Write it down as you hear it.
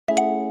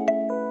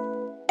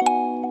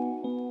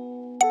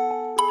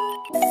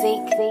What's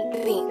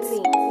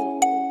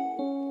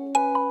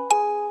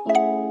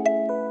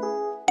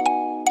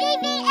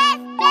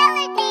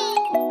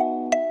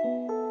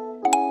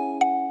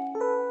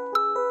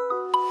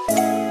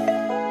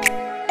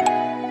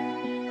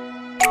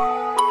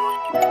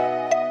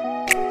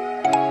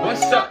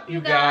up,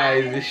 you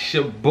guys? It's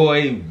your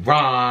boy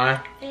Ron,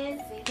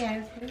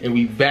 and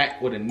we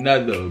back with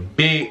another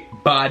big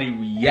body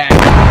reaction.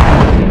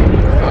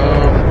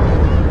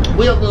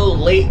 We're a little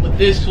late with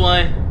this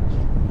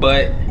one,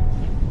 but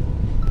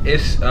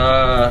it's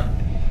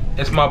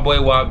my boy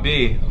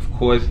YB. Of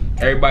course,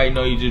 everybody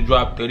know you just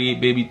dropped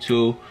 38 Baby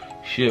 2,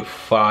 shit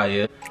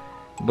fire.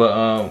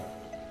 But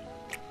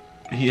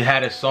he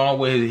had a song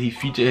where he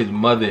featured his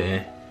mother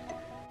in.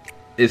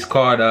 It's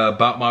called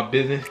About My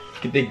Business.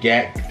 Get the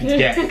gat, get the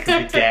gat, get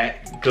the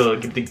gat,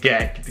 good, get the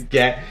gat, get the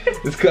gat.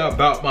 It's called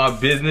About My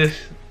Business,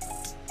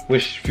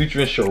 with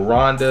featuring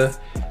Sharonda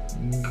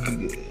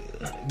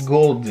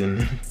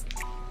Golden.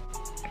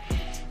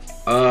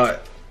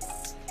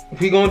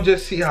 We gonna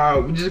just see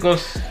how, we just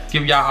gonna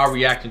give y'all our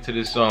reaction to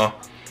this song.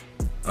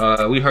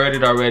 We heard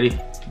it already,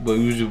 but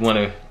we just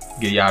wanna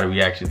give y'all the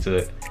reaction to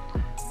it.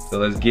 So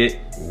let's get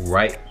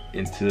right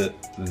into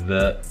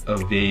the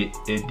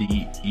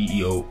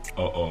video.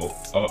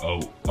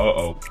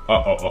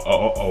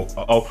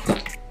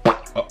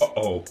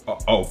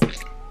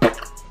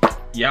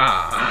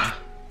 Yeah,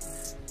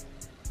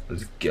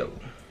 let's go.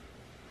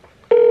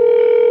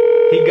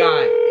 He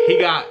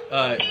got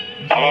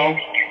hello?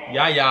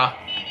 Yeah.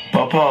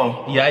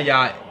 Popo.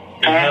 Yeah.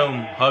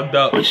 Him hugged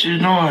up. What you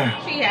doing?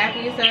 She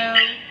happy as hell.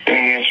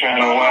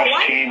 Trying to watch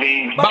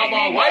TV. About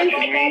my wife? He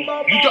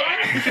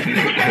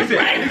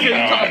said you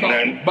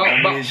talking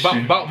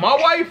about my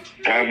wife?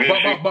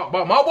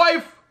 About my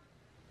wife?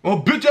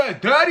 Oh, bitch ass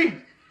daddy?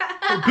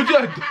 Oh, bitch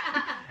ass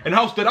and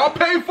house that I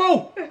pay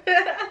for?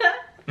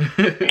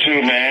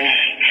 True, man.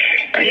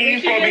 You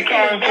supposed to be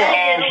calling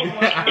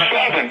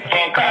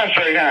for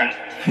concert, huh?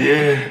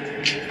 Yeah.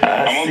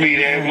 I'm gonna be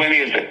there. When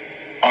is it?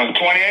 On the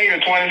 28th or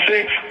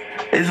 26th?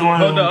 It's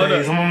one of those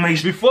days. I'm gonna make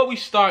sure. Before we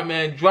start,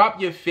 man,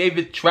 drop your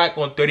favorite track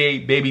on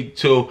 38 Baby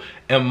 2.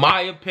 In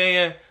my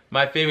opinion,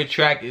 my favorite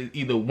track is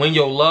either Win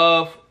Your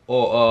Love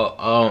or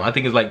I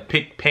think it's like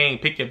Pick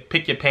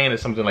Your Pain or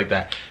something like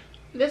that.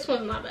 This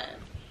one's not bad.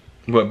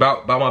 What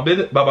about my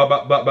business?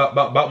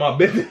 About my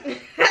business?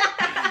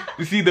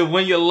 It's either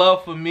Win Your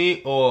Love for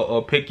me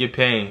or Pick Your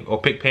Pain or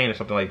Pick Pain or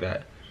something like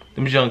that.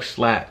 Them young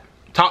slap.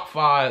 Top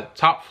Fly,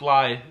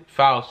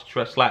 Foul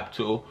slap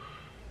too.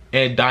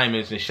 And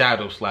Diamonds and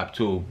Shadow slap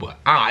too, but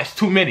it's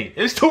too many.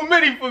 It's too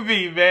many for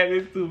me, man.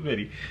 It's too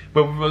many.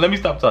 But let me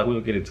stop talking.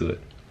 We'll get into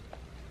it.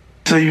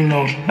 So you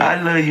know,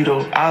 I love you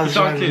though. I was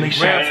trying to make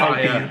sure I talk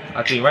to you.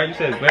 I think, right? You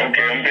said grandpa.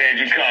 Okay, I'm glad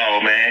you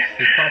called, man.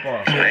 His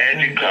papa.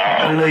 Glad you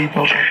called. I love you,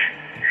 Papa.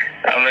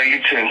 I love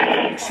you too.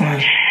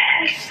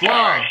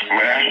 Slum.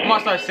 I'm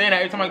gonna start saying that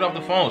every time I get off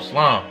the phone.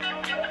 Slum.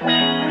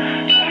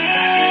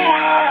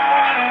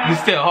 You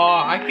still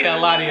hard. I can't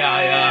lie to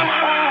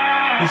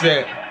y'all. He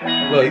said,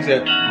 well, he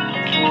said,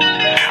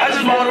 I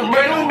just bought a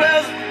brand new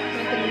vest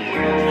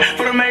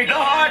for to make the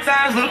hard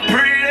times look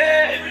pretty.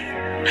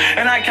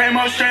 And I came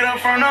up straight up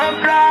from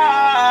the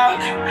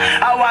block.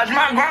 I watched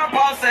my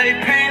grandpa say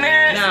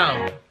penis.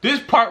 Now,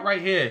 this part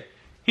right here,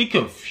 he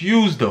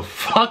confused the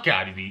fuck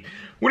out of me.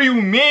 What do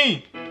you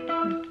mean?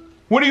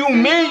 What do you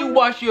mean you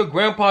watched your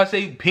grandpa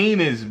say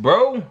penis,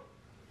 bro?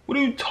 What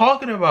are you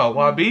talking about,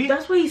 YB?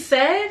 That's what he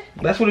said?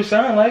 That's what it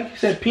sounded like. He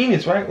said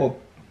penis, right? Or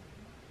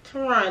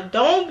Teron,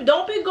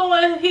 don't be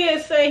going here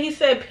saying he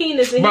said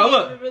penis and bro, he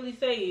look, didn't really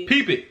say it.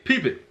 Peep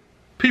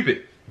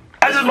it.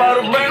 I just bought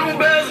a brand new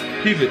vest.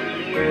 Peep it.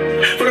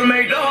 For to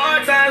make the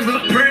hard times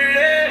look pretty.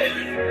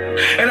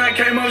 And I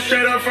came up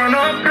straight up from the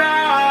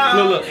block.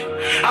 Look.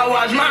 I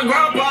watched my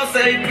grandpa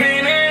say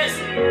penis.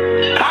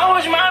 I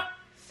watched my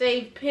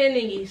save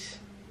pennies.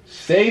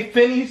 Save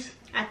pennies?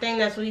 I think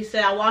that's what he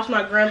said. I watched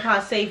my grandpa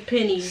save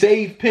pennies.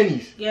 Save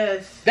pennies.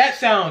 Yes. That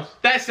sounds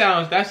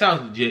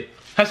legit.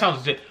 That sounds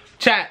legit.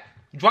 Chat,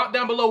 drop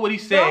down below what he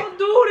said. Don't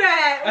do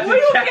that. Where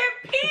you get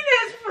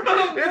penis from?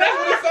 That's what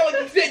it sounded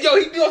like he said. Yo,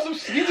 he be on some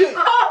shit.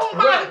 Oh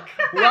my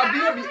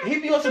God. He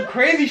be on some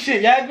crazy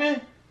shit, Yasmin.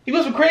 He be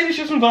on some crazy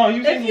shit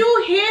sometimes. If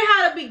you hear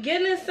how the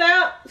beginning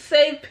sound,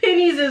 save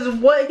pennies is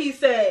what he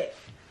said.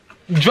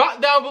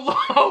 Drop down below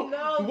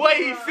what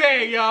he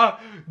said, y'all.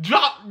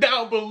 Drop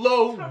down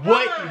below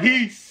what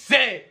he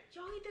said.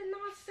 Yo, he did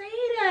not say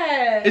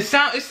that. It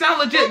sound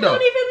legit though. That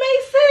don't even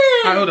make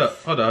sense. Alright,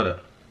 hold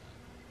up.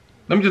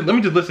 Let me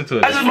just listen to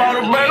it. I just bought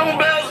a brand new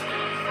vest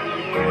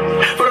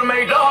for to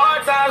make the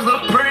hard times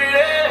look pretty.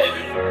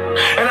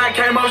 And I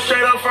came up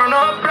straight up from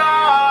the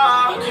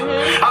block.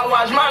 I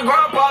watched my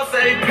grandpa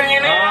say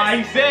penis.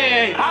 He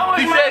said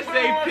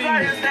say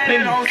penis.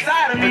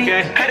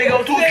 Okay. Had to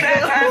go 2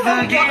 times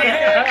again.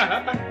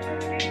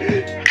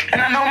 And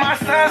I know my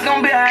son's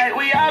gonna be alright.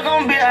 We all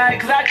gonna be alright.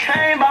 Cause I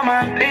came by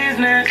my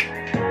business.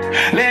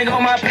 Let go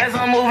my pants,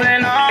 I'm moving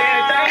on.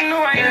 Everything new,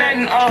 ain't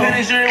letting off.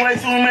 Finishing way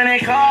too many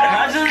cars. And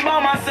I just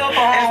bought myself a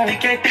home.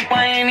 Can't think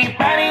by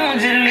anybody, won't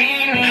just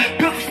leave me.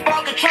 Pistol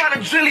sparker trying to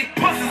drill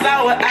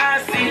saw what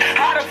I see.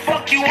 How the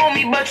fuck you want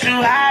me, but you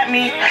hide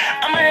me?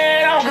 I'ma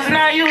head on, cause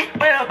now you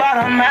way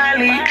about a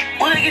Miley.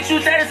 Will it get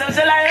you tatted so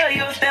till I hear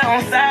you'll stay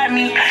on side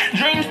me?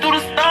 Dreams through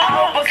the storm,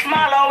 hope a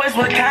smile always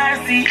what kind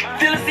see.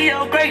 Till I see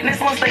your greatness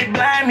once they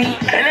blind me.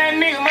 And that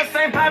nigga must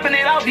ain't popping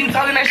it off, you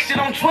talking that shit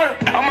on Twitter.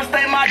 I'ma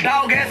stay my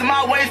dog ass in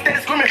my waist,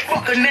 steady screaming,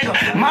 fuck a nigga.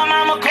 My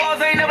mama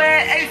cars ain't never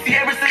had AC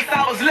ever since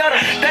I was little.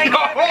 Thank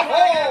God.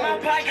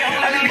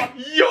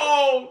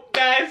 Yo,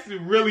 that's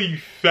really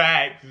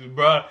facts,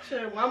 bro.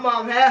 Shit, my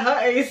mom had her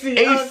AC.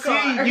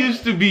 AC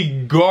used to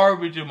be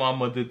garbage in my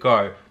mother's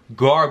car.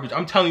 Garbage.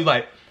 I'm telling you,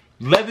 like,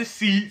 leather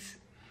seats,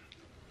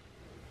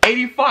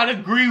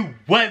 85-degree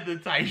weather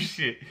type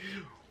shit.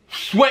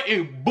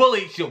 Sweating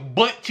bullets, your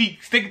butt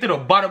cheek sticking to the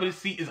bottom of the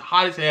seat is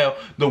hot as hell.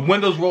 The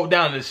windows rolled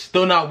down and it's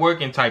still not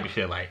working type of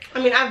shit. Like,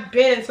 I mean, I've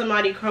been in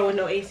somebody's car with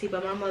no AC,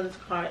 but my mother's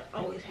car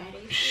always had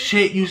AC.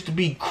 Shit used to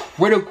be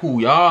critical,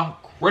 y'all.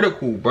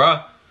 Critical,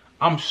 bruh.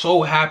 I'm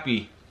so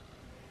happy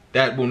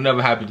that will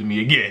never happen to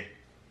me again.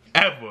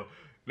 Ever.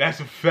 That's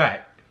a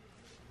fact.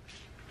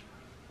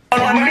 For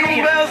to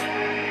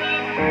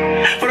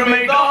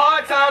make the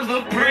hard times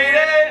look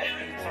pretty.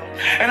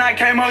 And I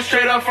came up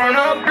straight up from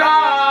the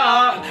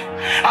block.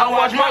 I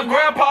watched my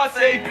grandpa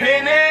say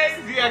pennies.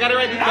 Yeah, I gotta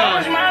write this down. I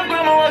watched my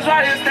grandma was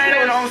right here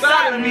standing on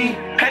side of me.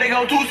 Had to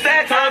go 2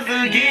 sad times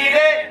to get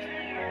it.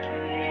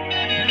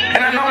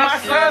 And I know my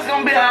son's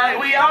gonna be alright.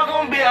 We all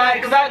gonna be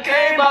alright, cause I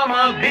came about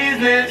my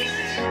business.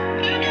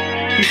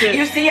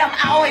 You see, I'm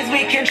always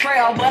with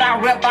control, but I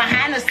rep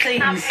behind the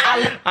scenes.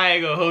 I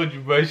ain't gonna hold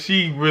you, bro.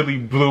 She really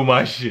blew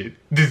my shit.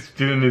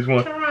 Doing this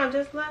one. Come on,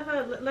 just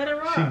let it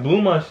rock. She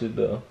blew my shit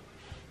though.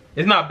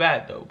 It's not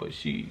bad though, but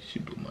she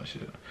blew my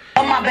shit up.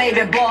 Oh, my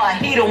baby boy,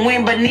 he the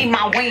wind beneath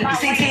my wings.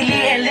 CT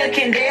Lee and Lil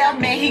Kendall,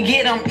 man, he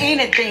get him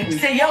anything.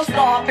 See your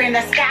star up in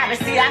the sky, but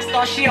see that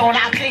star, she on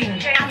our team.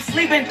 I'm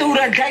sleeping through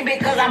the day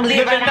because I'm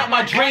living out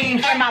my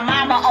dreams. And my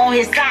mama on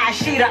his side,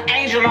 she the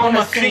angel on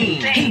the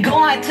scene. He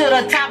going to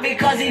the top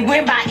because he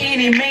went by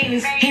any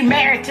means. He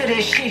married to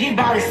this shit, he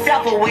bought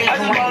himself a wedding I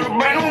just bought a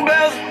brand new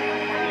bells.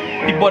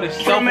 He bought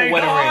himself a wedding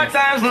ring. Hard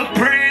times look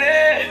pretty.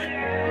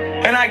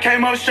 And I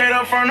came up straight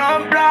up from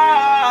the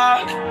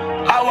block.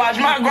 I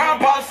watched my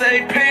grandpa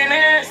say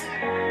pennies.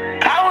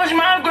 I wish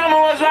my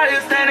grandma was right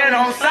here standing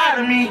on side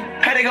of me.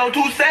 Had to go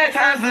 2 sad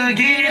times to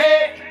get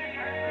it.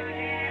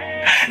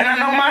 And I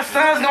know my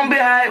son's gonna be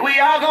alright. We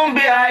all gonna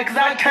be alright, cause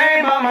I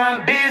came by my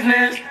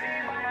business.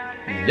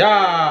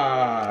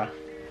 Yeah.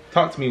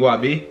 Talk to me,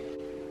 YB.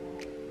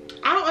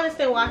 I don't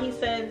understand why he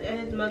said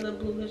his mother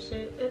blew his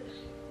shit.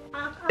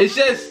 It's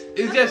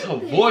just her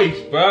voice,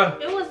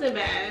 bruh. It wasn't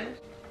bad.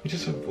 It's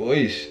just her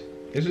voice.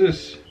 It's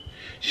just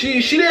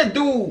she didn't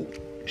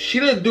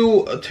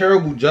do a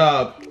terrible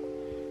job.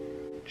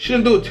 She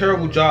didn't do a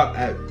terrible job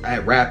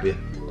at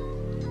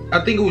rapping.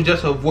 I think it was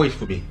just her voice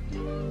for me.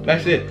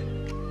 That's it.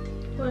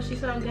 Well, she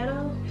sound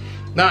ghetto?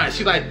 Nah,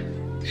 she like,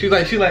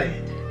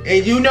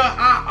 and you know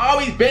I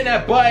always been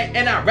that boy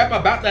and I rap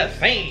about that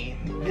thing.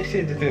 This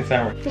shit just didn't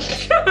sound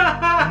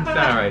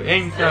right. It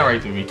ain't sound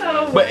right to me.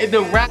 Oh, but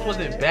the rap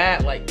wasn't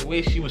bad. Like the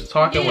way she was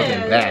talking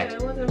wasn't bad. Yeah,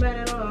 it wasn't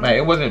bad at all. Man,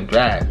 it wasn't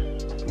bad.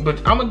 But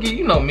I'm gonna give,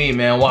 you know me,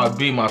 man,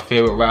 YB my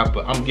favorite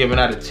rapper. I'm giving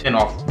out a 10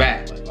 off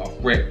bat, like off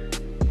rip.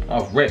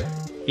 Off rip.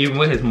 Even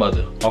with his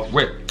mother. Off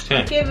rip.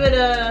 10. Give it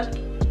a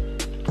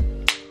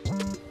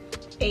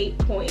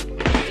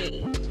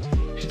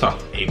 8.8. She's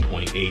talking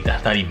 8.8.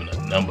 That's not even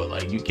a number.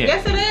 Like you can't.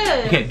 Yes, it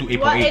is. You can't do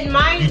 8.8. Well, in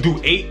my, you do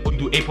 8 or you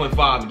do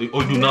 8.5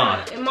 or do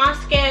 9. In my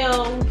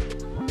scale,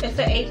 it's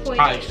an 8.8.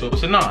 Alright, so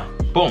it's a 9.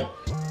 Boom.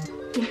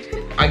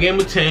 I gave him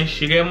a 10.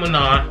 She gave him a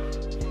 9.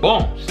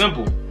 Boom.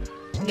 Simple.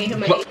 Gave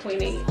him an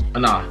 8.8. A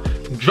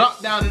 9.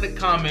 Drop down in the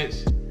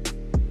comments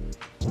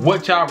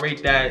what y'all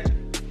rate that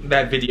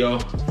video.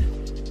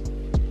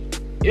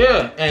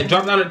 Yeah, and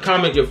drop down in the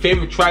comment your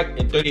favorite track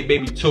in 38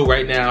 Baby 2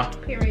 right now.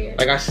 Period.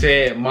 Like I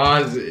said,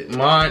 mine is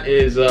Mine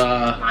is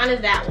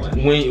that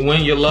one.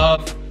 When You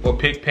Love or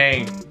Pick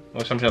Pain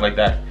or something like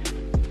that.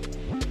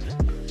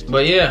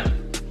 But yeah,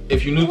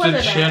 if you're new to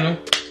the channel.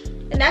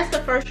 And that's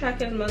the first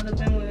track his mother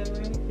been with,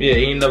 right? Yeah,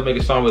 he ain't never make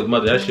a song with his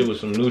mother. That shit was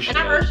some new shit.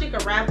 And I heard she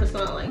could rap or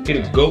something like that.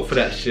 Get a goat for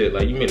that shit.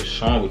 Like you made a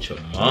song with your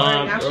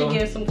mom, now bro. she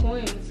getting some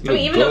coins. You I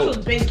mean, even though she was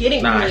been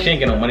getting Nah, coins. she ain't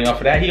getting no money off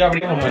of that. He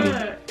already gave her money.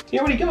 He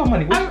already gave her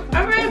money.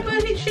 Alright,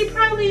 but she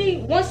probably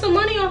wants some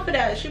money off of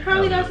that. She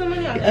probably got some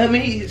money off of that. I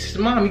mean, it's his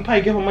mom. He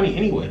probably give her money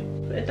anyway.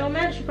 But it don't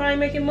matter. She probably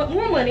making more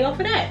money off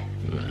of that.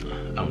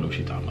 I don't know what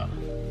she talking about.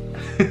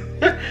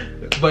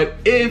 But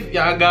if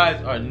y'all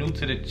guys are new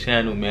to the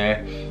channel,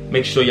 man,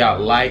 make sure y'all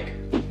like,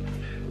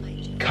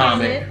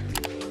 comment,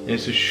 and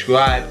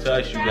subscribe to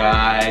us, you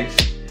guys.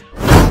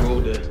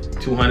 Roll to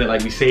 200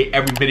 like we say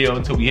every video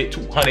until we hit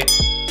 200.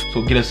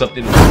 So get us up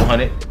to the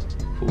 200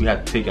 before we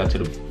have to take y'all to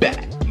the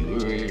back.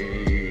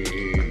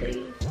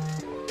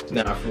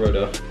 Nah, for real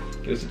though.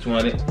 Get us to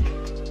 200.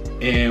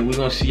 And we're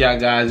gonna see y'all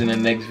guys in the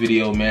next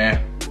video,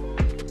 man.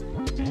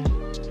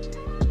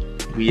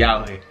 We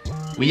out here.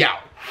 We out.